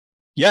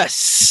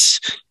Yes,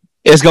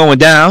 it's going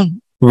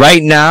down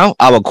right now.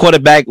 Our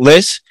quarterback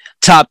list,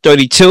 top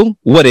 32.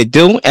 What it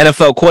do?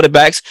 NFL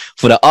quarterbacks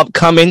for the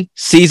upcoming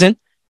season,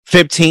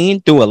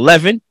 15 through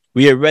 11.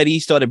 We already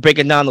started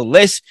breaking down the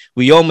list.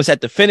 We almost at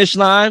the finish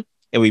line,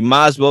 and we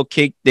might as well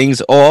kick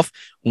things off.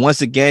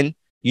 Once again,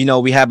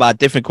 we have our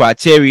different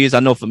criteria.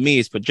 I know for me,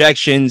 it's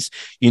projections,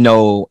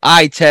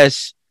 eye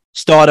test,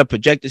 starter,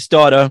 projected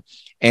starter,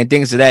 and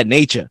things of that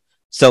nature.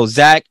 So,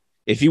 Zach,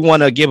 if you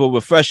want to give a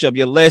refresher of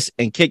your list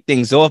and kick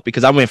things off,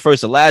 because I went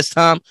first the last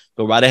time,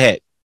 go right ahead.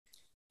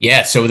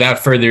 Yeah, so without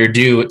further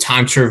ado,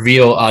 time to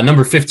reveal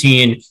number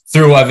 15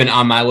 through 11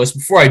 on my list.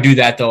 Before I do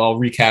that, though, I'll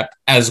recap,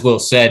 as Will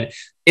said.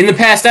 In the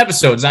past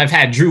episodes, I've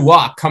had Drew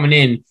Lock coming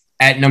in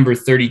at number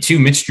 32,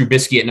 Mitch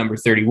Trubisky at number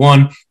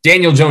 31,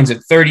 Daniel Jones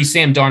at 30,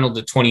 Sam Darnold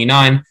at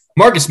 29,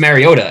 Marcus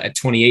Mariota at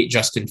 28,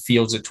 Justin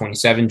Fields at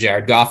 27,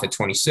 Jared Goff at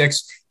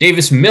 26,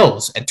 Davis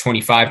Mills at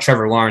 25,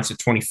 Trevor Lawrence at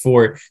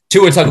 24,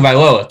 Tua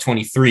Tagovailoa at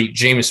 23,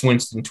 Jameis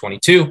Winston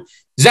 22,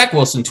 Zach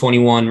Wilson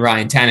 21,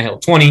 Ryan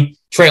Tannehill 20,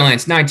 Trey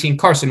Lance 19,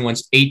 Carson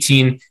Wentz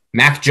 18,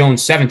 Mac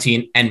Jones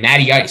 17, and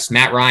Matty Ice,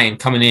 Matt Ryan,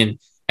 coming in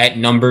at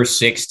number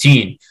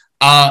 16.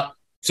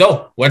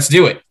 So let's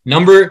do it.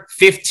 Number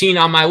 15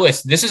 on my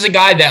list. This is a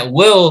guy that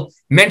Will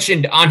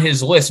mentioned on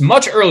his list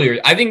much earlier.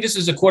 I think this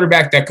is a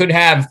quarterback that could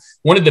have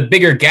one of the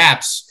bigger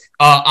gaps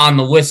on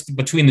the list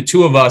between the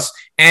two of us.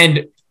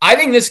 And I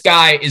think this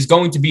guy is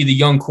going to be the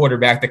young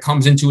quarterback that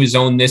comes into his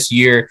own this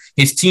year.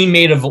 His team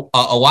made a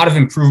lot of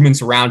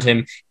improvements around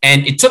him,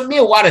 and it took me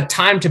a lot of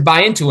time to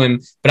buy into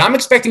him, but I'm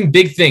expecting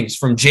big things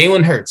from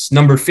Jalen Hurts,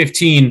 number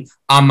 15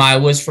 on my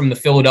list from the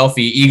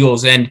Philadelphia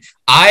Eagles. And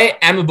I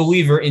am a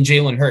believer in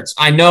Jalen Hurts.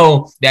 I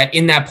know that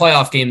in that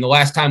playoff game, the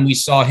last time we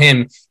saw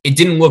him, it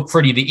didn't look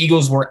pretty. The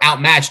Eagles were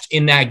outmatched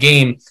in that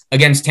game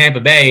against Tampa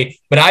Bay,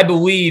 but I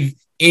believe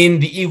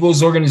in the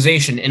Eagles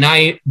organization, and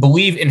I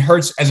believe in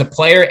Hurts as a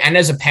player and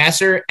as a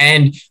passer,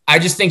 and I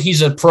just think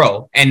he's a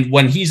pro. And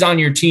when he's on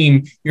your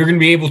team, you're going to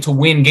be able to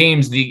win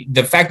games.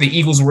 The fact that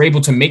Eagles were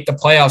able to make the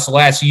playoffs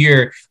last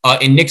year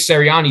in Nick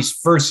Sirianni's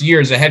first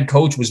year as a head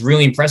coach was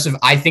really impressive.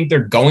 I think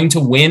they're going to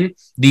win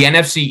the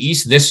NFC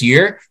East this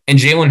year, and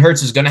Jalen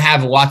Hurts is going to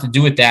have a lot to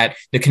do with that.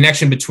 The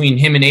connection between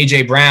him and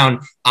A.J. Brown,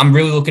 I'm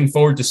really looking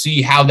forward to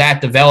see how that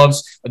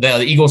develops.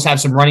 The Eagles have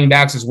some running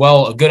backs as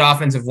well, a good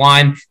offensive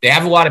line. They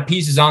have a lot of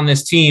pieces on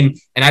this team,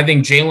 and I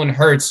think Jalen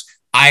Hurts,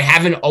 I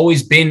haven't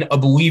always been a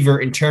believer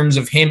in terms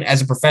of him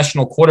as a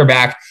professional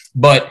quarterback,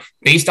 but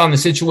based on the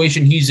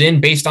situation he's in,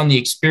 based on the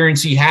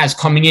experience he has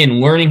coming in,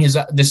 learning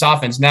this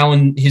offense now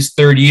in his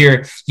third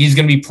year, he's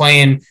going to be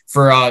playing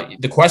for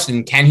the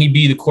question, can he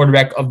be the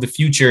quarterback of the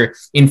future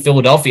in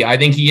Philadelphia? I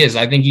think he is.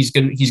 I think he's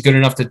good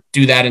enough to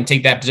do that and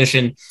take that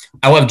position.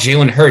 I will have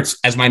Jalen Hurts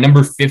as my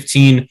number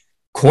 15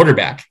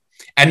 quarterback.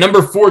 At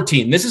number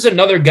 14, this is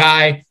another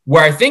guy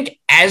where I think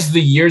as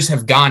the years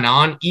have gone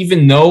on,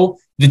 even though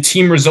the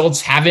team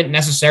results haven't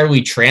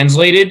necessarily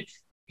translated,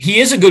 he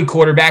is a good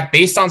quarterback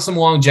based on some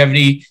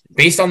longevity,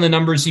 based on the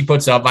numbers he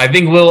puts up. I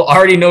think Will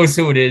already knows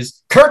who it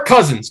is. Kirk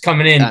Cousins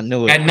coming in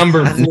at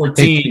number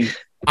 14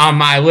 on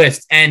my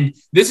list. And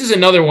this is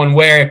another one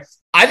where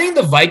I think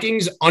the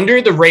Vikings,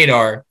 under the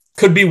radar,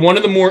 could be one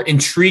of the more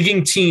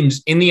intriguing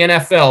teams in the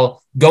NFL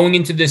going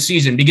into this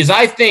season, because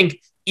I think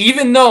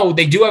even though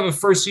they do have a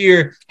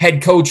first-year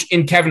head coach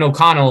in Kevin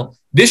O'Connell,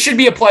 this should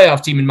be a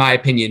playoff team, in my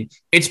opinion.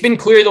 It's been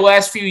clear the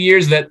last few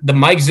years that the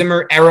Mike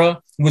Zimmer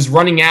era was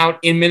running out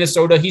in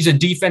Minnesota. He's a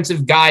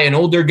defensive guy, an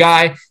older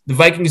guy. The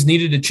Vikings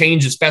needed to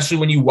change, especially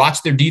when you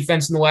watch their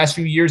defense in the last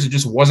few years. It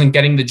just wasn't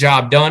getting the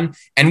job done.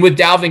 And with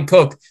Dalvin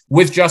Cook,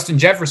 with Justin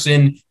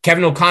Jefferson,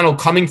 Kevin O'Connell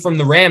coming from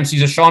the Rams,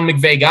 he's a Sean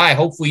McVay guy,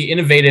 hopefully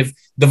innovative.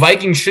 The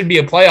Vikings should be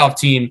a playoff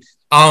team.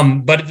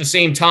 But at the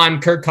same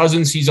time, Kirk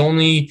Cousins, he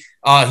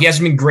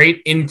hasn't been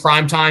great in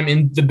primetime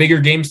in the bigger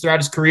games throughout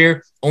his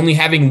career, only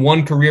having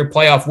one career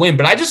playoff win.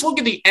 But I just look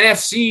at the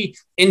NFC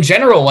in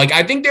general.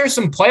 I think there's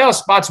some playoff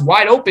spots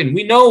wide open.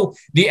 We know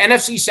the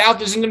NFC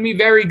South isn't going to be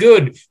very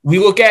good. We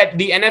look at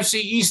the NFC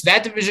East.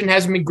 That division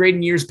hasn't been great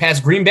in years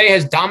past. Green Bay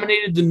has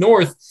dominated the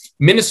North.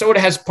 Minnesota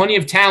has plenty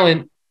of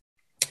talent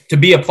to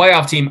be a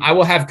playoff team. I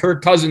will have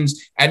Kirk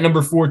Cousins at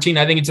number 14.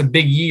 I think it's a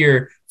big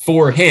year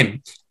for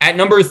him. At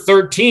number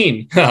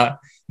 13,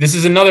 this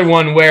is another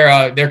one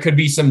where there could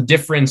be some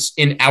difference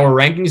in our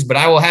rankings, but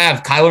I will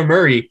have Kyler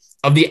Murray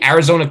of the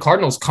Arizona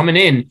Cardinals coming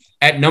in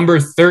at number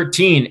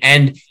 13.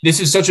 And this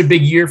is such a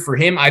big year for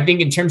him. I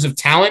think in terms of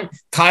talent,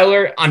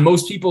 Kyler on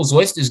most people's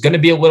list is going to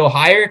be a little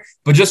higher.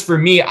 But just for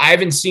me, I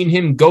haven't seen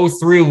him go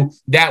through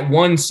that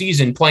one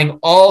season playing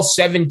all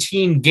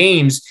 17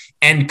 games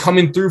and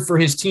coming through for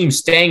his team,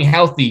 staying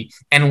healthy.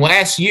 And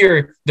last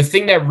year, the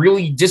thing that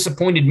really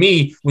disappointed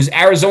me was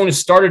Arizona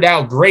started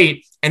out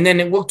great, and then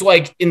it looked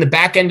like in the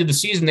back end of the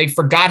season, they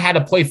forgot how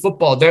to play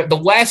football. The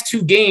last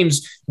two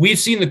games we've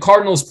seen the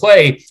Cardinals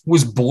play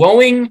was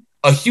blowing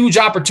a huge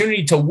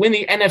opportunity to win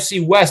the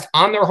NFC West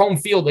on their home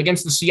field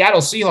against the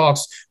Seattle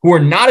Seahawks, who are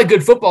not a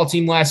good football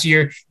team last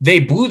year. They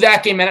blew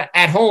that game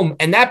at home,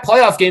 and that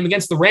playoff game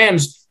against the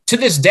Rams, to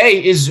this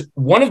day is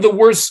one of the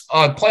worst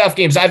playoff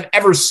games I've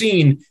ever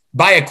seen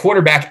by a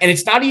quarterback. And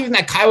it's not even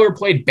that Kyler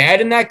played bad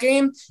in that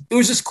game. It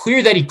was just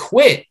clear that he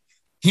quit.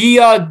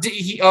 Colt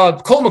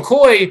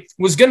McCoy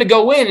was going to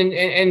go in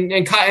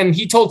and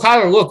he told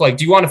Kyler, look, like,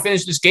 do you want to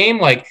finish this game?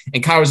 Like,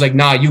 and Kyler was like,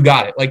 nah, you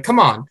got it. Like, come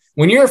on.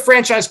 When you're a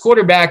franchise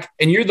quarterback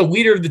and you're the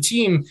leader of the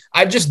team,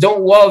 I just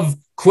don't love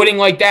quitting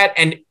like that.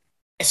 And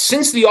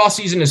since the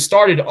offseason has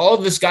started, all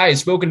of this guy has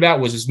spoken about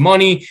was his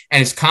money and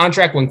his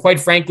contract, when quite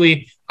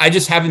frankly, I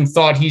just haven't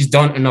thought he's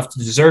done enough to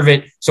deserve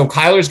it. So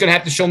Kyler's going to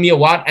have to show me a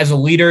lot as a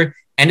leader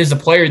and as a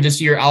player this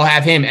year. I'll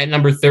have him at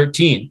number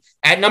 13.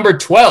 At number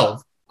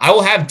 12, I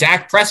will have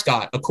Dak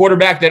Prescott, a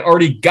quarterback that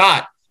already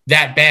got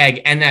that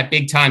bag and that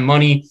big time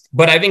money.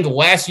 But I think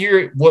last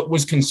year, what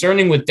was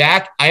concerning with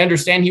Dak, I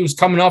understand he was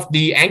coming off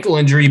the ankle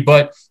injury,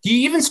 but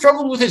he even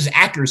struggled with his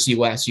accuracy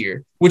last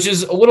year, which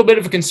is a little bit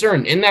of a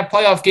concern. In that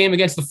playoff game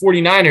against the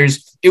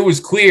 49ers, it was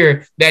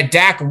clear that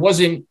Dak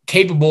wasn't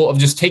capable of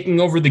just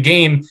taking over the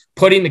game,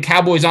 putting the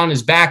Cowboys on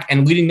his back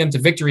and leading them to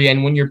victory.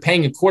 And when you're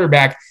paying a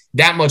quarterback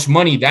that much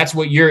money, that's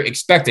what you're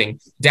expecting.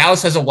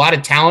 Dallas has a lot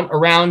of talent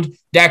around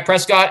Dak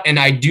Prescott, and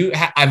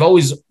I've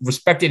always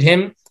respected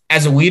him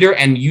as a leader,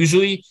 and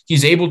usually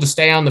he's able to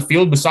stay on the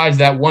field besides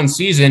that one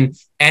season.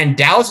 And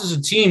Dallas is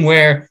a team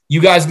where you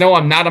guys know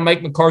I'm not a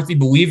Mike McCarthy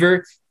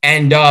believer.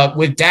 And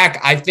with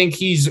Dak, I think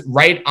he's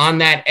right on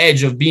that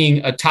edge of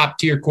being a top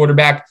tier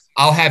quarterback.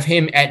 I'll have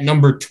him at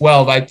number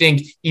 12. I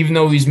think even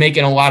though he's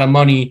making a lot of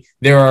money,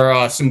 there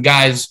are some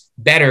guys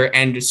better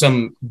and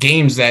some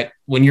games that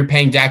when you're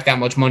paying Dak that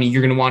much money,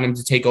 you're going to want him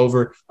to take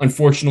over.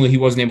 Unfortunately, he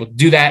wasn't able to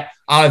do that.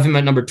 I'll have him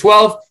at number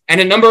 12.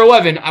 And at number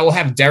 11, I will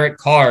have Derek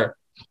Carr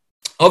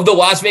of the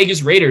Las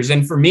Vegas Raiders.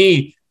 And for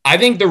me, I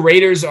think the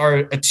Raiders are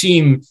a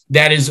team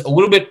that is a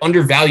little bit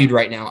undervalued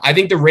right now. I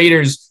think the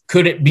Raiders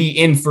could be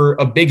in for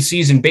a big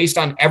season based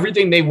on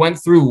everything they went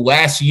through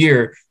last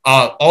year,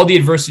 all the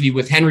adversity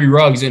with Henry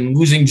Ruggs and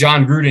losing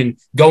John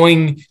Gruden,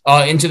 going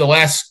into the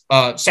last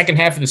second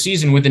half of the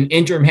season with an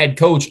interim head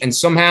coach. And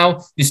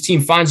somehow this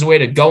team finds a way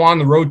to go on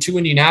the road to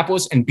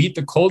Indianapolis and beat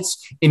the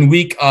Colts in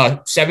week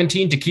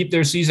 17 to keep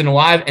their season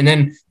alive. And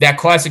then that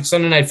classic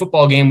Sunday night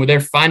football game where they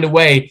find a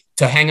way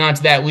to hang on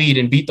to that lead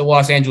and beat the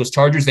Los Angeles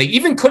Chargers. They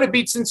even could have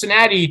beat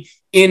Cincinnati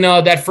in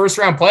that first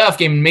round playoff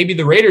game. Maybe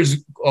the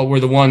Raiders were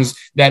the ones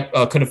that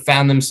could have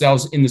found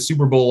themselves in the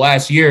Super Bowl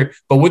last year.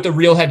 But with the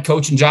real head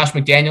coach and Josh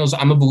McDaniels,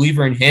 I'm a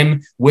believer in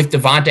him. With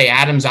Devontae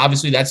Adams,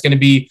 obviously that's going to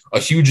be a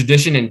huge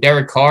addition. And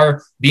Derek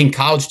Carr being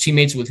college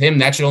teammates with him,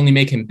 that should only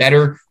make him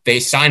better. They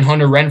signed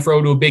Hunter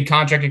Renfrow to a big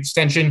contract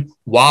extension.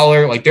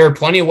 Waller, like there are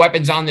plenty of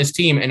weapons on this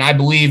team. And I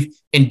believe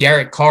in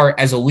Derek Carr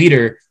as a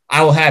leader.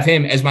 I will have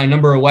him as my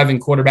number 11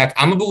 quarterback.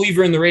 I'm a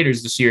believer in the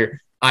Raiders this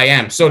year. I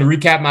am. So to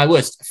recap my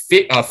list,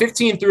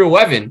 15 through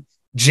 11,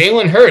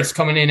 Jalen Hurts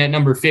coming in at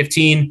number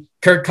 15,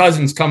 Kirk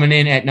Cousins coming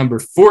in at number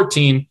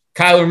 14,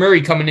 Kyler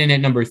Murray coming in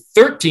at number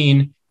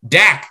 13,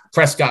 Dak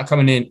Prescott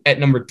coming in at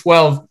number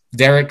 12,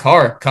 Derek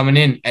Carr coming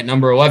in at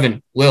number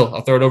 11. Will,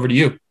 I'll throw it over to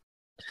you.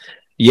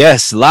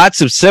 Yes,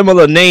 lots of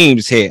similar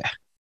names here.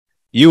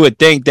 You would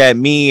think that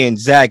me and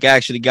Zach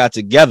actually got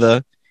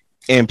together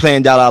and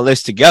planned out our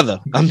list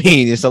together. I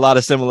mean, it's a lot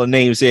of similar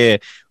names here,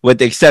 with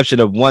the exception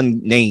of one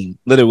name.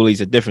 Literally,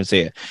 it's a difference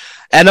here.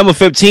 At number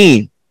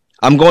 15,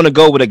 I'm going to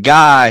go with a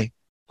guy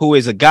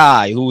who's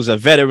a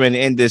veteran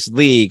in this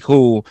league,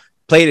 who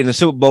played in the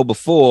Super Bowl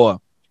before,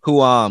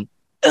 who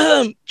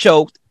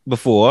choked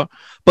before,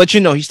 but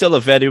he's still a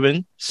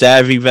veteran,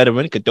 savvy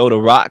veteran, could throw the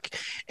rock.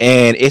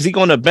 And is he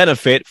going to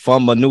benefit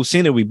from a new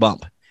scenery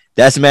bump?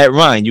 That's Matt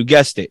Ryan. You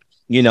guessed it.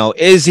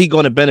 Is he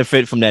going to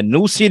benefit from that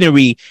new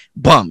scenery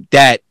bump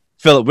that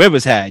Phillip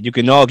Rivers had? You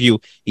can argue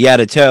he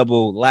had a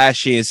terrible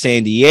last year in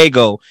San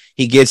Diego.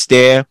 He gets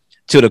there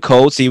to the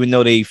Colts, even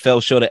though they fell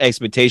short of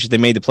expectations. They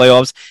made the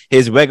playoffs.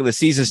 His regular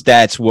season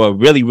stats were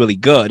really, really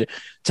good.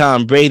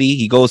 Tom Brady,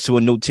 he goes to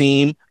a new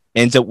team,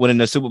 ends up winning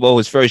the Super Bowl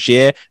his first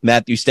year.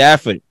 Matthew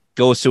Stafford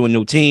goes to a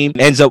new team,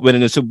 ends up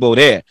winning the Super Bowl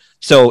there.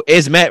 So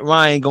is Matt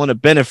Ryan going to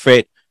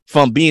benefit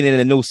from being in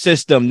a new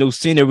system, new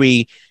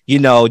scenery,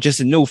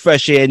 just a new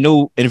fresh air,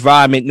 new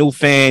environment, new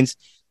fans?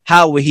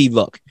 How will he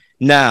look?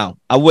 Now,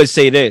 I would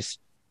say this.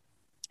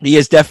 He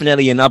is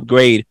definitely an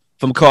upgrade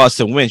from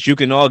Carson Wentz. You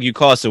can argue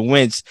Carson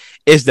Wentz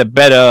is the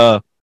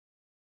better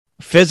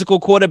physical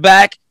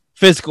quarterback.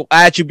 Physical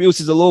attributes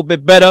is a little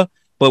bit better,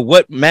 but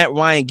what Matt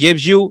Ryan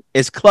gives you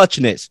is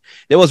clutchness.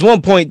 There was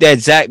one point that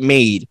Zach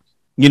made,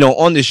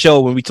 on the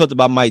show when we talked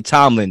about Mike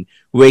Tomlin,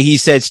 where he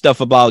said stuff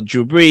about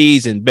Drew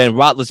Brees and Ben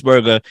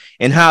Roethlisberger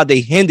and how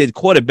they hindered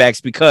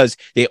quarterbacks because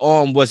their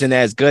arm wasn't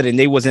as good and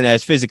they wasn't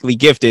as physically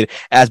gifted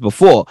as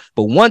before.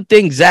 But one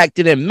thing Zach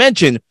didn't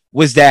mention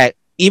was that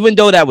even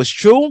though that was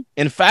true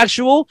and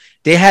factual,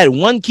 they had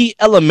one key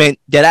element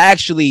that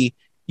actually,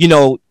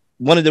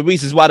 one of the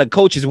reasons why the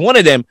coaches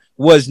wanted them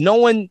was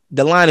knowing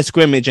the line of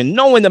scrimmage and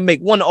knowing to make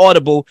one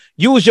audible,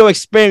 use your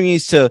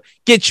experience to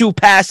get you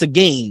past a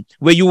game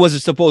where you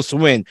wasn't supposed to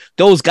win.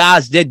 Those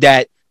guys did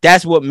that.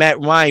 That's what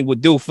Matt Ryan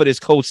would do for this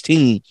Colts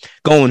team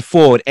going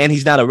forward. And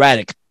he's not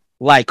erratic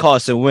like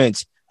Carson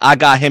Wentz. I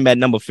got him at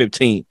number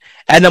 15.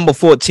 At number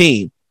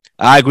 14,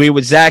 I agree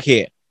with Zach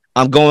here.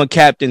 I'm going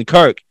Captain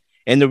Kirk.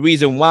 And the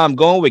reason why I'm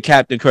going with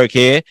Captain Kirk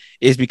here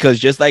is because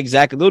just like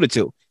Zach alluded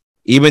to,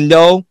 even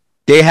though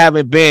they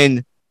haven't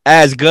been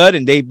as good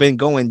and they've been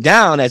going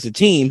down as a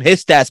team,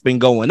 his stats been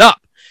going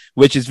up,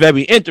 which is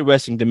very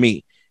interesting to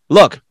me.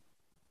 Look,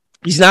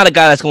 he's not a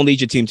guy that's going to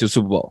lead your team to a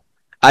Super Bowl.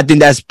 I think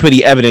that's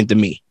pretty evident to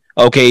me.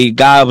 Okay,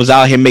 guy was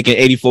out here making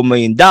 $84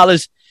 million.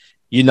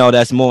 You know,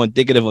 that's more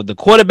indicative of the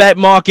quarterback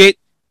market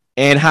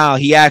and how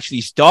he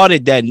actually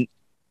started that.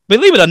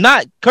 Believe it or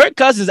not, Kirk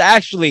Cousins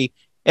actually,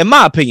 in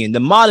my opinion, the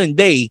modern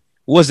day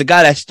was the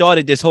guy that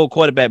started this whole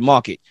quarterback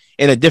market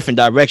in a different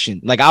direction.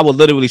 Like, I would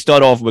literally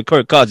start off with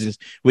Kirk Cousins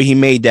where he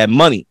made that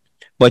money.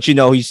 But, you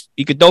know,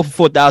 he could throw for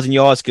 4,000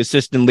 yards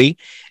consistently.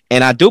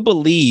 And I do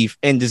believe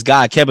in this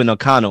guy, Kevin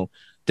O'Connell,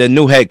 the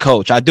new head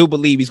coach. I do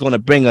believe he's going to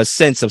bring a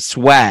sense of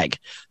swag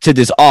to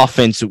this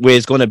offense where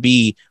it's going to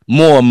be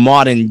more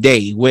modern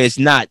day, where it's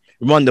not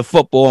run the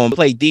football and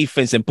play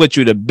defense and put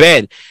you to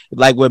bed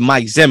like with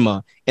Mike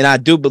Zimmer. And I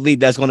do believe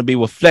that's going to be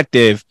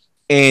reflective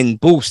in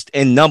boost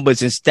in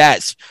numbers and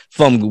stats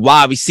from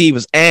wide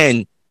receivers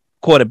and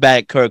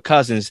quarterback Kirk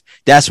Cousins.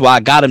 That's why I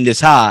got him this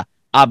high.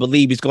 I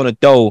believe he's going to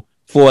throw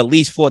for at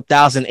least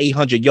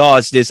 4,800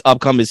 yards this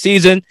upcoming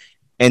season.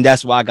 And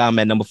that's why I got him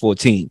at number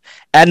 14.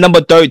 At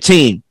number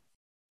 13,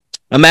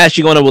 I'm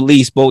actually going to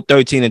release both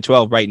 13 and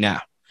 12 right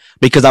now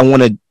because I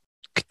want to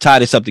tie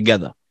this up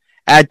together.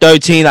 At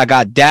 13, I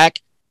got Dak.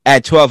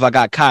 At 12, I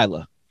got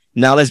Kyler.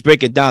 Now let's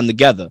break it down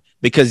together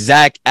because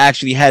Zach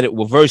actually had it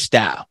reverse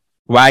style,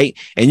 right?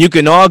 And you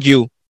can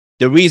argue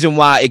the reason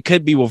why it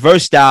could be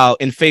reverse style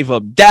in favor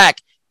of Dak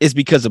is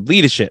because of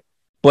leadership.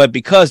 But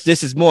because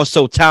this is more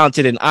so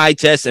talented in eye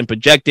test and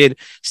projected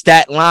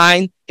stat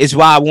line is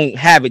why I won't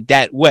have it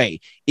that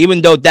way.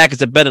 Even though Dak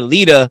is a better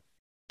leader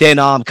than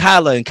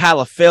Kyler and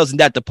Kyler fails in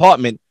that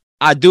department,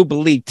 I do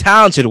believe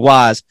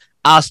talented-wise,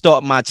 I'll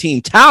start my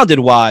team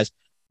talented-wise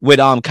with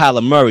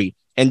Kyler Murray.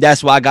 And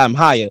that's why I got him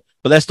higher.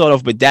 But let's start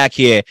off with Dak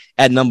here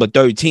at number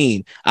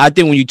 13. I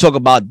think when you talk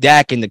about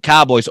Dak and the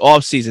Cowboys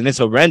offseason, it's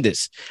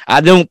horrendous.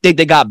 I don't think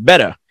they got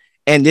better.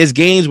 And there's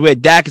games where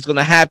Dak is going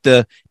to have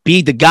to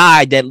be the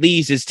guy that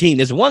leads his team.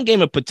 There's one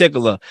game in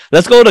particular.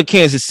 Let's go to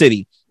Kansas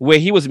City, where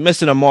he was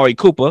missing Amari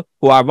Cooper,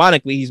 who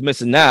ironically he's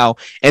missing now,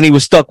 and he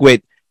was stuck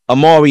with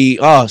CeeDee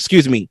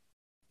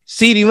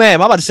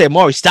Lamb. I'm about to say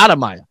Amari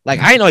Stoudemire.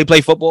 Like, I didn't know he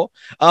played football.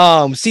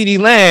 CeeDee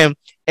Lamb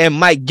and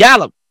Mike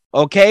Gallup,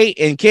 okay,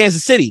 in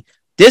Kansas City.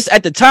 This,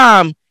 at the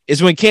time,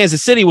 is when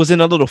Kansas City was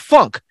in a little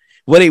funk,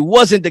 where it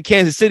wasn't the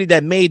Kansas City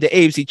that made the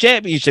AFC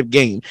Championship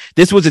game.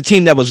 This was a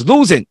team that was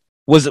losing,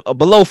 was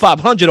below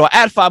 500 or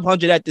at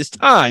 500 at this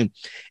time.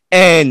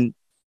 And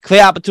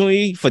clear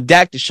opportunity for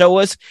Dak to show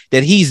us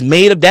that he's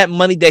made of that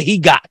money that he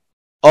got.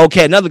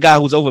 Okay, another guy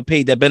who's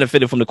overpaid that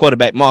benefited from the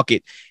quarterback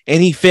market,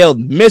 and he failed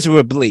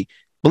miserably.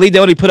 Believe they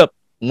only put up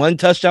one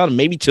touchdown,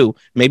 maybe two,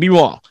 maybe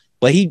wrong,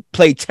 but he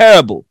played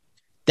terrible.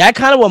 That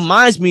kind of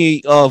reminds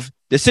me of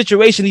the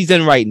situation he's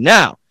in right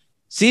now.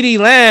 CeeDee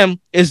Lamb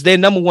is their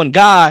number one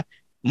guy.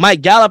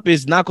 Mike Gallup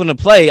is not going to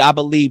play, I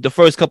believe, the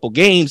first couple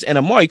games, and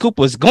Amari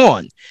Cooper is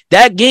gone.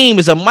 That game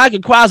is a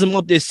microcosm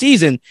of this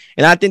season,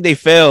 and I think they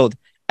failed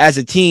as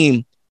a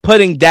team,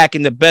 putting Dak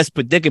in the best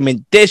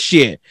predicament this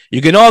year.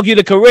 You can argue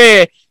the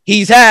career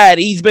he's had.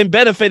 He's been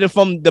benefiting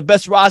from the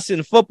best roster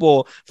in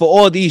football for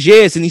all these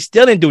years, and he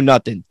still didn't do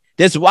nothing.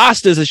 This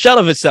roster is a shell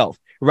of itself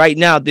right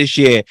now this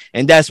year,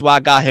 and that's why I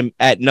got him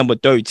at number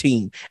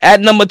 13.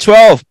 At number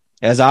 12,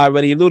 as I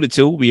already alluded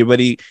to, we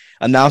already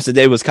announced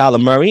today was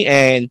Kyler Murray,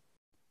 and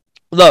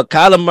look,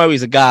 Kyler Murray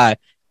is a guy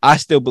I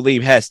still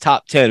believe has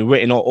top 10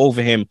 written all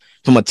over him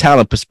from a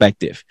talent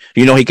perspective.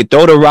 You know, he could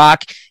throw the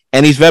rock,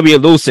 and he's very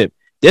elusive.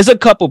 There's a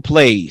couple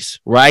plays,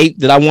 right,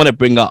 that I want to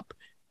bring up.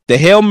 The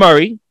Hail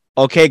Murray,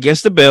 okay,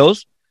 against the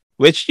Bills,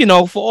 which, you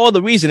know, for all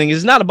the reasoning,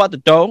 is not about the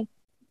throw.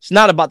 It's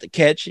not about the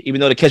catch, even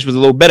though the catch was a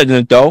little better than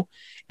the throw.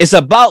 It's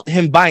about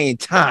him buying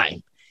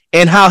time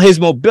and how his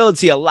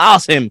mobility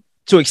allows him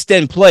to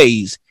extend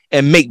plays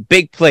and make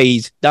big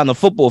plays down the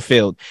football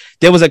field.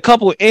 There was a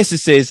couple of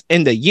instances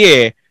in the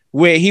year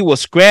where he will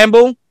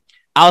scramble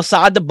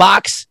outside the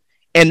box,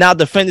 and now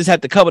defenders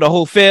have to cover the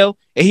whole field,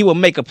 and he will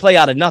make a play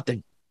out of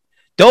nothing.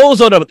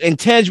 Those are the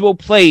intangible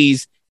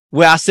plays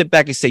where I sit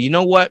back and say, you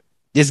know what?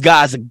 This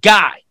guy's a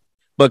guy.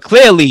 But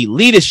clearly,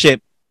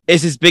 leadership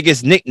is his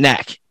biggest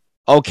knick-knack,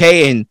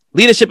 okay? And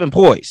leadership and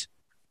poise.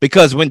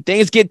 Because when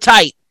things get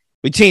tight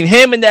between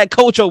him and that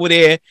coach over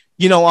there,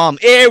 you know,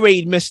 Air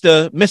Raid,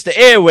 Mr.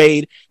 Air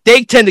Raid,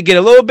 they tend to get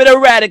a little bit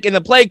erratic in the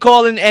play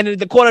calling and in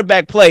the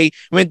quarterback play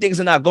when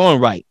things are not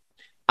going right.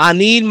 I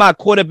need my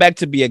quarterback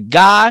to be a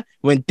guy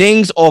when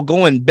things are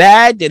going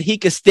bad that he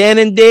can stand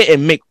in there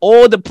and make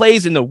all the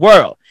plays in the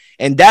world.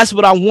 And that's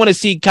what I want to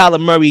see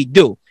Kyler Murray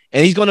do.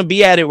 And he's going to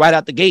be at it right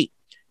out the gate.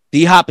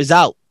 D-Hop is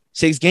out.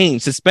 6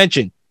 games,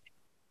 suspension.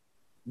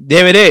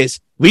 There it is.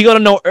 We're going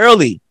to know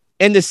early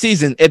in the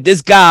season if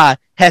this guy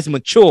has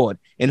matured.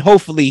 And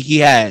hopefully he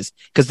has,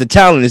 because the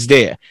talent is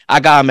there.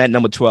 I got him at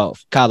number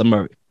 12, Kyler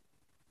Murray.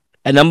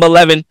 At number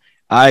 11,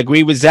 I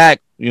agree with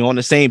Zach. You're on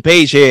the same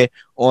page here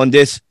on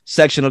this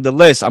section of the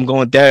list. I'm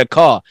going Derek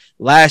Carr.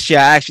 Last year,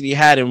 I actually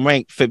had him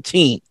ranked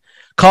 15.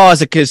 Carr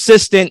is a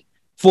consistent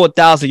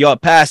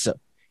 4,000-yard passer.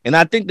 And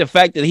I think the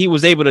fact that he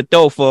was able to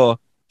throw for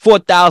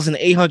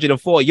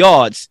 4,804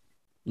 yards,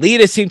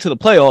 lead his team to the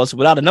playoffs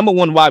without a number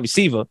one wide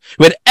receiver,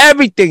 with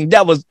everything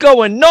that was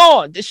going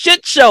on, the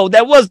shit show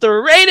that was the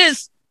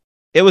Raiders,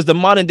 it was the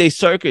modern day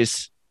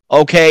circus.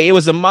 Okay, it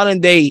was the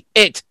modern day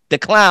the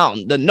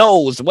clown, the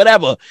nose,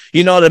 whatever,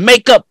 the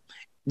makeup,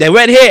 the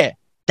red hair.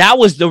 That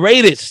was the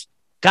Raiders.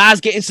 Guys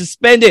getting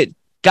suspended,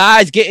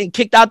 guys getting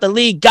kicked out the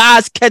league,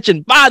 guys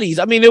catching bodies.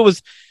 I mean, it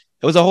was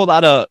a whole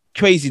lot of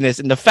craziness.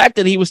 And the fact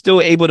that he was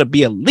still able to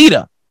be a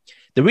leader,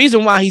 the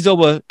reason why he's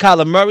over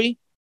Kyler Murray,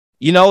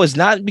 is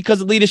not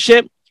because of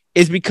leadership,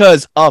 it's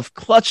because of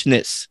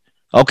clutchness.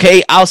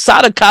 Okay,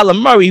 outside of Kyler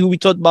Murray, who we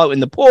talked about in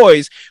the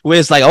poise, where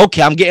it's like,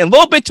 okay, I'm getting a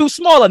little bit too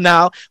smaller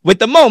now with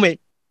the moment.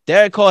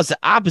 Derek Carr's the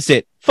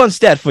opposite. Fun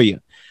stat for you.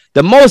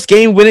 The most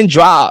game-winning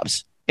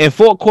drives and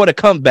fourth-quarter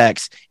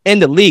comebacks in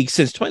the league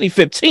since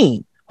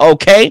 2015,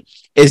 okay,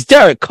 is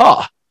Derek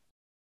Carr.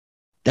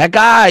 That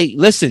guy,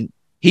 listen,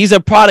 he's a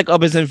product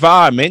of his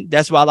environment.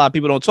 That's why a lot of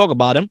people don't talk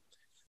about him.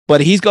 But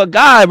he's got a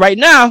guy right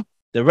now.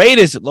 The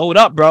Raiders load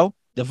up, bro.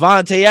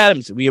 Davante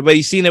Adams. We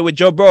already seen it with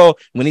Joe Burrow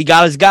when he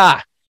got his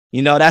guy.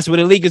 That's where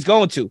the league is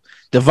going to.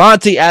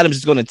 Davante Adams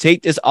is going to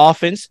take this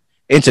offense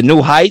into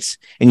new heights.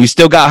 And you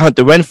still got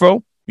Hunter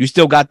Renfrow. You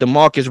still got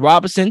DeMarcus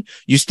Robinson.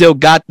 You still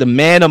got the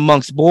man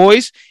amongst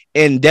boys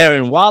in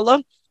Darren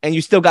Waller. And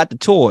you still got the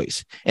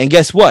toys. And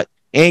guess what?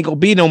 Ain't going to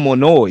be no more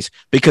noise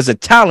because the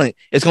talent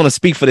is going to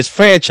speak for this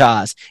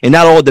franchise and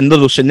not all the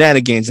little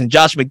shenanigans. And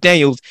Josh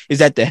McDaniels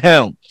is at the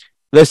helm.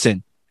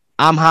 Listen,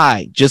 I'm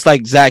high, just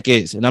like Zach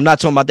is. And I'm not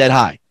talking about that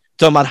high. I'm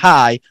talking about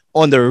high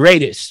on the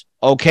Raiders,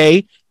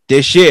 okay?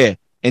 This year.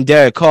 And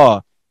Derek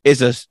Carr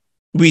is a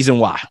reason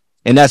why.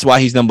 And that's why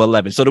he's number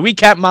 11. So to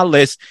recap my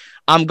list,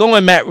 I'm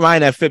going Matt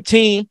Ryan at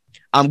 15.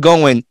 I'm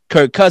going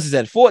Kirk Cousins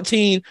at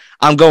 14.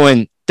 I'm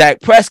going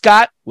Dak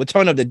Prescott,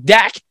 return of the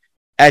Dak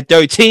at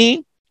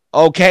 13.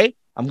 Okay.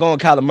 I'm going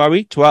Kyler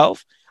Murray,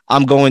 12.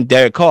 I'm going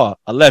Derek Carr,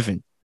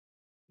 11.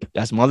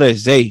 That's my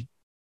list. Zay,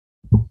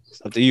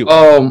 it's up to you.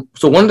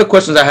 So one of the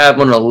questions I have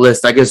on the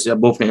list, I guess you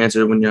both can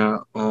answer when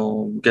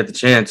you get the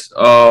chance.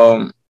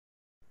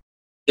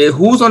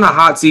 Who's on the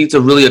hot seat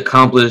to really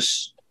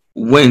accomplish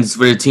wins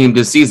for your team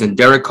this season,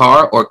 Derek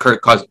Carr or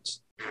Kirk Cousins?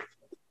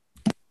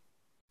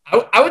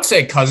 I would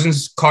say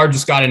Cousins. Carr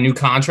just got a new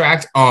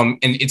contract. And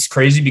it's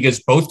crazy because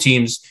both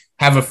teams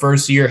have a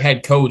first-year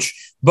head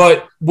coach.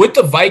 But with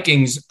the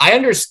Vikings, I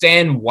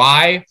understand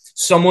why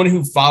someone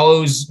who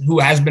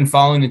has been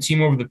following the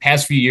team over the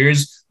past few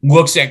years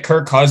looks at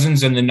Kirk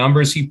Cousins and the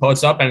numbers he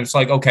puts up, and it's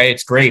like, okay,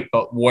 it's great,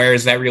 but where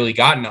has that really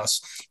gotten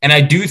us? And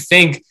I do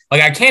think,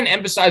 I can't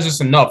emphasize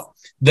this enough.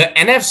 The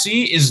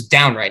NFC is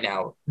down right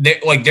now. There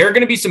are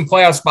going to be some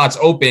playoff spots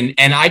open,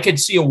 and I could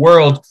see a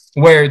world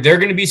where there are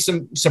going to be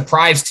some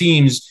surprise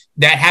teams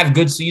that have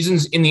good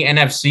seasons in the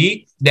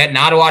NFC that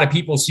not a lot of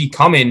people see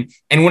coming.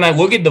 And when I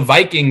look at the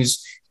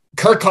Vikings,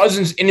 Kirk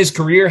Cousins in his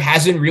career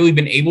hasn't really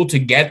been able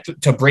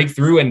to break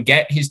through and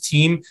get his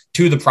team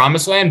to the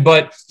promised land,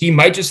 but he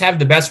might just have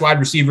the best wide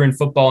receiver in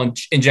football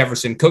in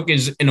Jefferson. Cook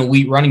is an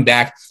elite running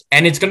back,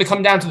 and it's going to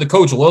come down to the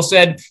coach. Will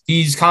said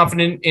he's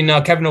confident in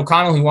Kevin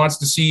O'Connell. He wants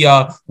to see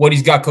what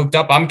he's got cooked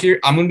up. I'm going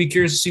to be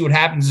curious to see what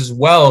happens as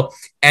well.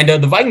 And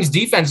the Vikings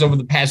defense over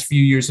the past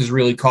few years has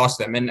really cost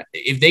them. And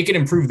if they can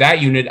improve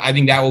that unit, I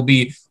think that will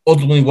be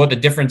ultimately what the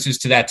difference is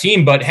to that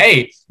team. But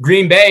hey,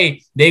 Green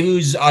Bay, they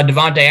lose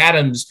Davante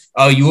Adams.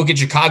 You look at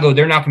Chicago,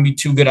 they're not going to be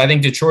too good. I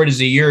think Detroit is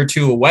a year or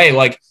two away.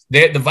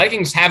 The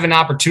Vikings have an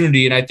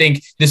opportunity, and I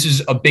think this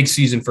is a big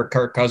season for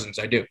Kirk Cousins.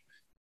 I do.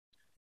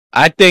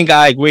 I think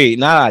I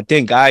agree. I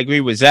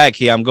agree with Zach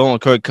here. I'm going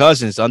Kirk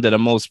Cousins under the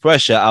most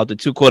pressure out the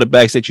two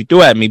quarterbacks that you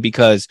threw at me,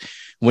 because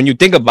when you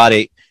think about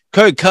it,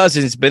 Kirk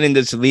Cousins been in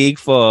this league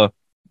for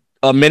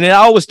a minute.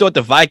 I always thought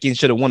the Vikings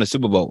should have won a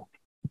Super Bowl.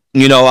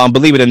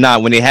 Believe it or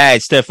not, when they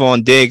had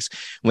Stephon Diggs,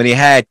 when they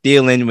had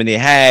Thielen, when they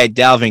had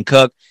Dalvin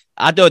Cook,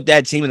 I thought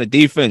that team in the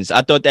defense,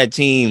 I thought that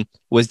team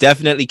was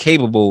definitely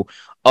capable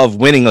of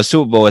winning a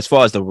Super Bowl as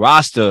far as the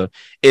roster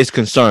is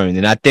concerned.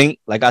 And I think,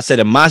 like I said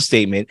in my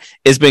statement,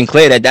 it's been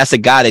clear that that's a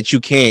guy that you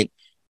can't,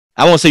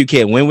 I won't say you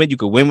can't win with. You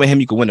could win with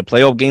him. You could win the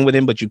playoff game with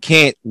him, but you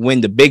can't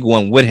win the big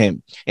one with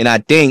him. And I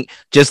think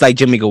just like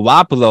Jimmy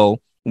Garoppolo,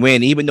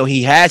 when even though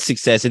he had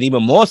success and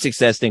even more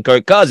success than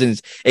Kirk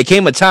Cousins, it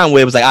came a time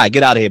where it was like, all right,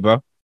 get out of here,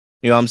 bro.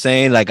 You know what I'm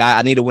saying?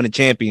 I need to win a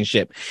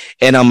championship.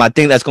 And I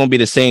think that's going to be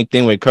the same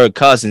thing with Kirk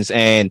Cousins.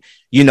 And,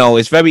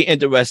 it's very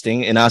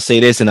interesting. And I'll say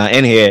this and I'll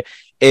end here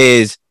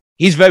is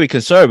he's very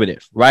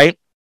conservative, right?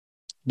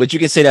 But you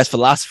can say that's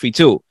philosophy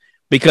too,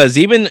 because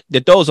even the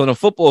throws on the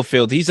football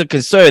field, he's a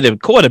conservative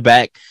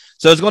quarterback.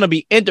 So it's going to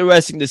be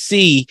interesting to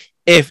see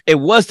if it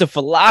was the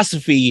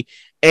philosophy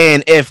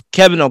and if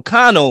Kevin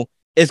O'Connell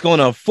is going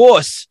to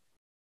force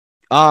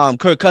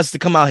Kirk Cousins to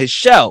come out his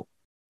shell.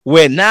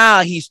 where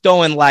now he's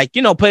throwing like,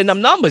 putting up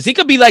numbers. He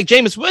could be like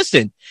Jameis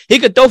Winston. He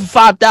could throw for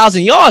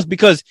 5,000 yards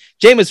because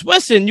Jameis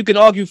Winston, you can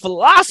argue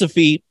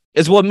philosophy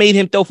is what made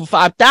him throw for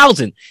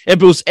 5,000, and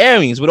Bruce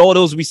Arians with all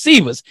those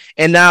receivers.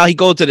 And now he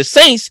goes to the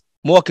Saints,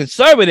 more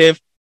conservative.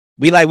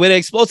 Be like, where the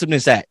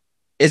explosiveness at?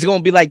 Is it going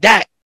to be like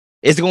that?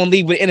 Is it going to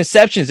lead with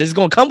interceptions? Is it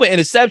going to come with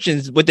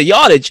interceptions with the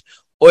yardage?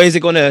 Or is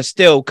it going to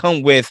still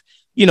come with,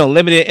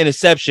 limited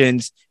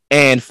interceptions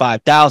and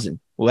 5,000?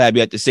 We'll have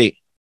you have to see.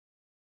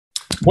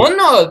 One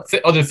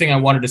other thing I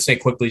wanted to say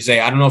quickly, Zay,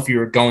 I don't know if you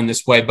were going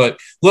this way, but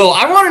Lil,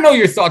 I want to know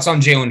your thoughts on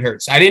Jalen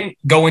Hurts. I didn't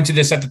go into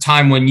this at the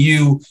time when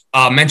you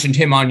mentioned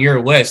him on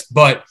your list,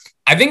 but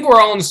I think we're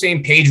all on the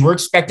same page. We're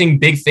expecting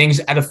big things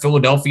out of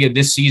Philadelphia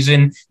this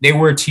season. They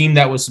were a team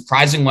that was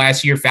surprising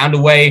last year, found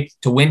a way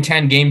to win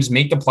 10 games,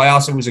 make the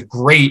playoffs. It was a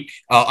great,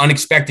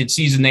 unexpected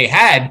season they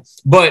had,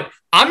 but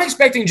I'm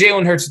expecting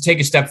Jalen Hurts to take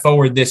a step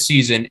forward this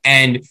season.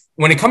 And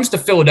when it comes to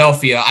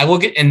Philadelphia,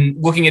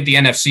 looking at the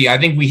NFC, I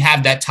think we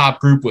have that top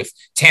group with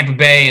Tampa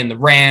Bay and the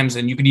Rams,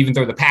 and you could even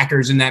throw the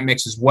Packers in that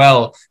mix as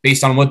well,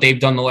 based on what they've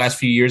done the last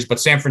few years. But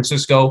San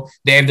Francisco,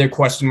 they have their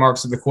question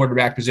marks at the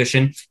quarterback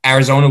position.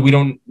 Arizona, we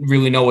don't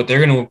really know what they're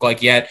going to look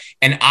like yet.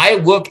 And I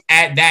look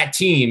at that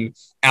team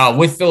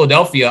with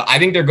Philadelphia. I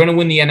think they're going to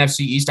win the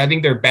NFC East. I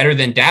think they're better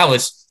than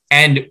Dallas.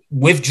 And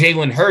with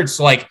Jalen Hurts,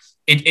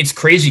 it's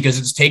crazy because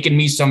it's taken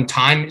me some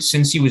time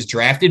since he was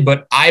drafted,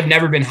 but I've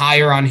never been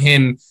higher on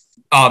him,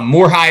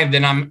 more high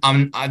than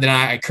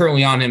I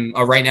currently on him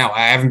right now.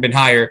 I haven't been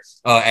higher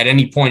at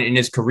any point in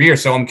his career.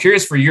 So I'm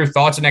curious for your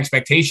thoughts and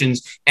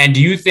expectations. And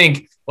do you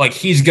think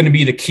he's going to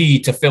be the key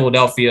to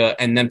Philadelphia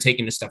and them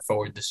taking a step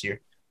forward this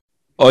year?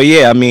 Oh,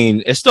 yeah. I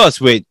mean, it starts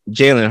with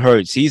Jalen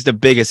Hurts. He's the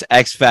biggest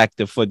X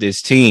factor for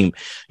this team.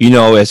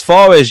 As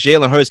far as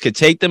Jalen Hurts could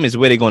take them is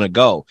where they're going to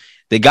go.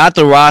 They got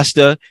the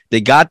roster.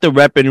 They got the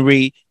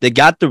weaponry. They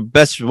got the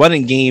best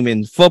running game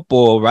in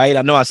football, right?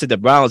 I know I said the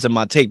Browns in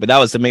my take, but that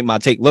was to make my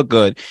take look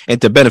good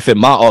and to benefit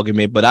my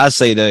argument. But I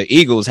say the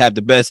Eagles have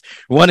the best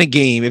running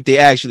game if they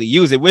actually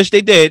use it, which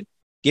they did.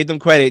 Give them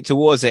credit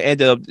towards the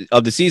end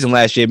of the season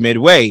last year,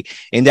 midway,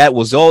 and that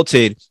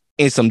resulted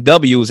in some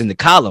W's in the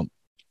column.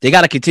 They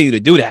got to continue to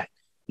do that.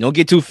 Don't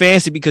get too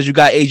fancy because you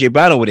got A.J.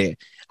 Brown over there.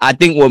 I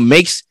think what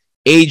makes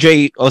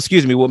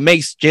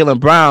Jalen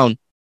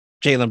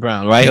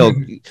Brown, right?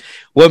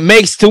 What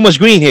makes too much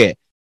green here?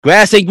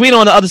 Grass ain't green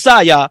on the other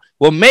side, y'all.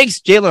 What makes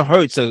Jalen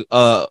Hurts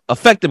a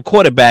effective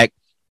quarterback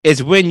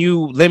is when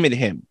you limit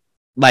him.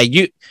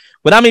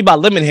 What I mean by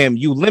limit him,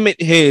 you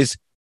limit his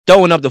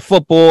throwing up the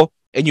football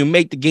and you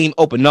make the game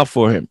open up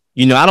for him.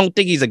 I don't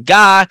think he's a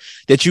guy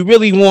that you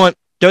really want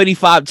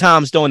 35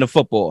 times throwing the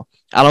football.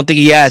 I don't think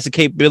he has the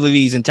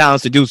capabilities and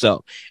talents to do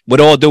so. With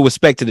all due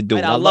respect to the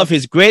dude, I love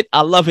his grit.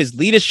 I love his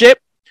leadership.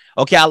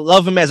 Okay, I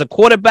love him as a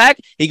quarterback.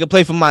 He can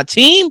play for my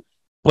team,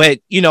 but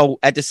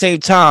at the same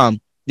time,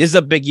 this is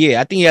a big year.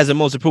 I think he has the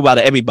most to prove out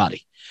of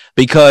everybody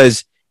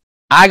because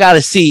I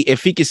gotta see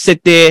if he can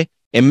sit there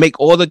and make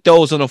all the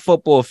throws on the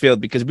football field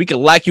because we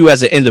can like you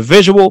as an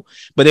individual,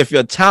 but if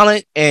your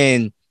talent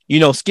and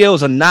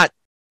skills are not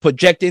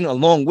projecting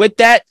along with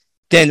that,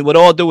 then with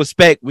all due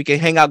respect, we can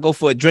hang out, go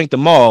for a drink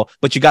tomorrow,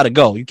 but you got to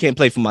go. You can't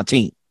play for my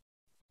team.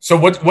 So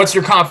what's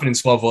your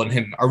confidence level in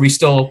him? Are we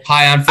still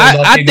high on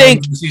Philadelphia I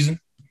think the season?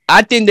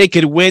 I think they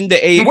could win the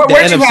NFC.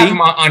 Where'd you have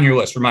him on your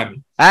list? Remind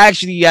me. I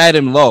actually had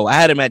him low. I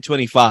had him at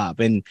 25.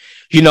 And,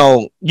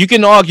 you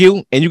can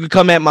argue and you can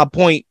come at my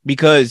point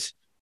because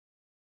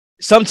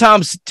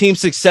sometimes team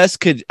success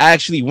could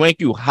actually rank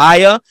you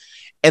higher.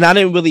 And I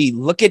didn't really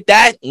look at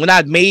that when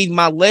I made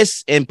my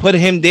list and put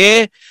him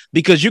there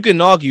because you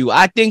can argue.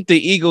 I think the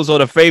Eagles are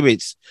the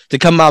favorites to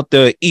come out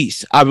the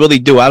East. I really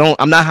do.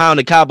 I'm not high on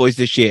the Cowboys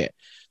this year.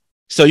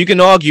 So you can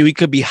argue he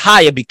could be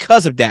higher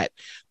because of that.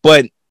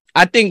 But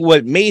I think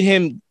what made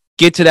him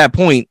get to that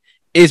point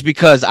is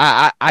because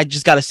I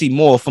just got to see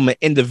more from an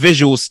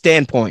individual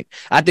standpoint.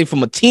 I think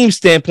from a team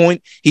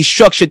standpoint, he's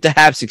structured to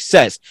have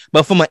success.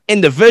 But from an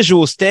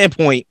individual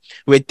standpoint,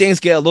 where things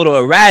get a little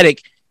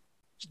erratic,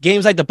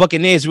 games like the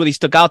Buccaneers really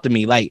stuck out to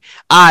me.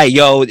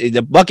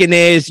 The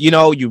Buccaneers,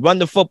 you run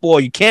the football.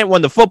 You can't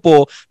run the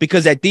football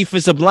because that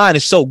defensive line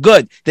is so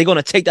good. They're going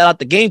to take that out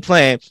the game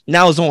plan.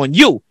 Now it's on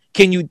you.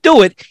 Can you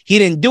do it? He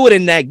didn't do it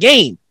in that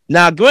game.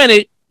 Now,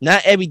 granted,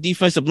 not every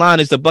defensive line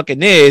is the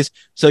Buccaneers,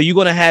 so you're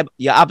going to have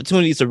your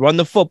opportunities to run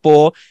the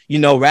football,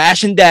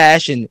 rash and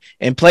dash and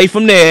play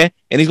from there,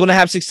 and he's going to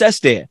have success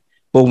there.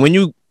 But when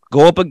you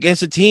go up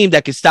against a team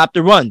that can stop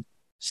the run,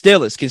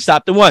 Steelers can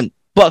stop the run,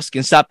 Bucks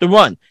can stop the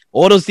run,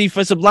 all those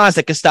defensive lines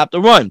that can stop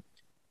the run,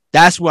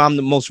 that's where I'm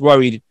the most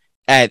worried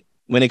at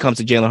when it comes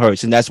to Jalen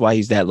Hurts, and that's why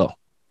he's that low.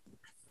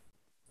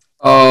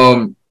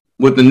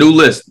 With the new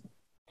list,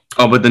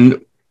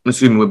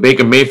 with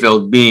Baker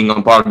Mayfield being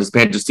on part of this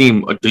Panthers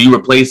team, do you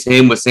replace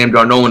him with Sam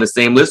Darnold in the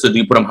same list, or do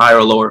you put him higher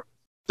or lower,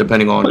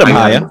 depending on? Put him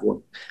higher.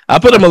 I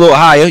put him a little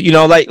higher.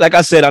 Like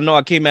I said, I know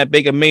I came at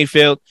Baker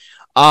Mayfield,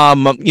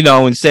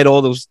 and said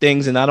all those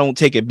things, and I don't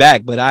take it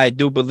back, but I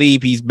do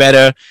believe he's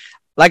better.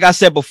 like I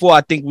said before,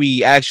 I think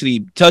we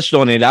actually touched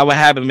on it. I would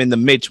have him in the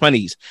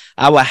mid-20s.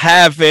 I would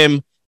have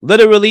him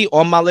literally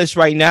on my list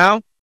right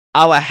now.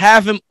 I would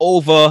have him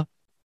over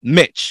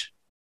Mitch.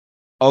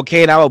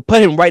 Okay, and I will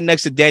put him right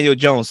next to Daniel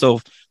Jones.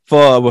 So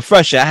for a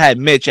refresher, I had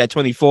Mitch at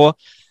 24.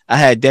 I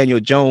had Daniel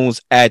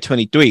Jones at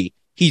 23.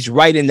 He's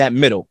right in that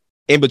middle,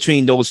 in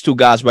between those two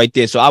guys right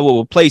there. So I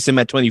will replace him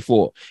at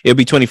 24. It'll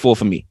be 24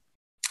 for me.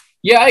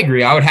 Yeah, I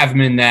agree. I would have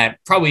him in that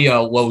probably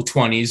low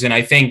 20s. And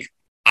I think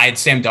I had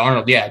Sam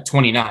Darnold, at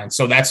 29.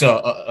 So that's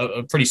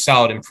a pretty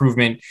solid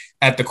improvement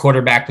at the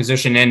quarterback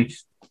position. And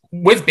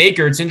with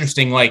Baker, it's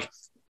interesting, like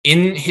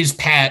in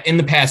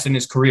the past in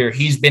his career,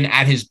 he's been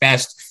at his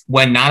best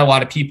when not a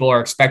lot of people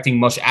are expecting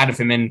much out of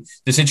him. And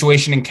the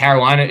situation in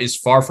Carolina is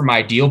far from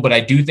ideal, but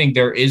I do think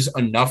there is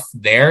enough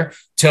there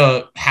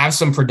to have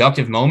some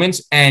productive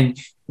moments. And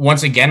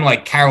once again,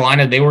 like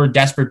Carolina, they were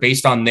desperate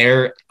based on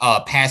their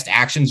past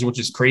actions, which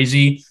is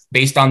crazy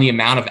based on the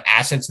amount of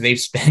assets they've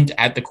spent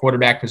at the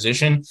quarterback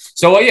position.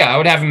 So, I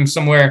would have him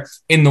somewhere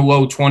in the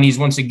low 20s.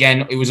 Once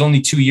again, it was only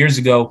 2 years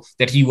ago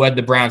that he led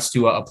the Browns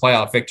to a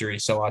playoff victory.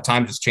 So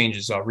time just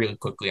changes really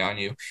quickly on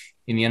you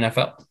in the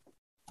NFL.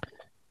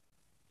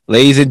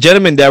 Ladies and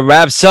gentlemen, that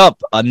wraps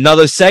up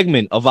another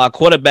segment of our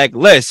quarterback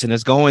list, and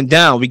it's going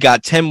down. We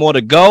got 10 more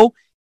to go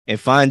and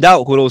find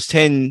out who those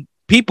 10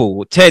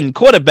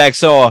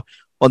 quarterbacks are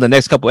on the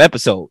next couple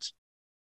episodes.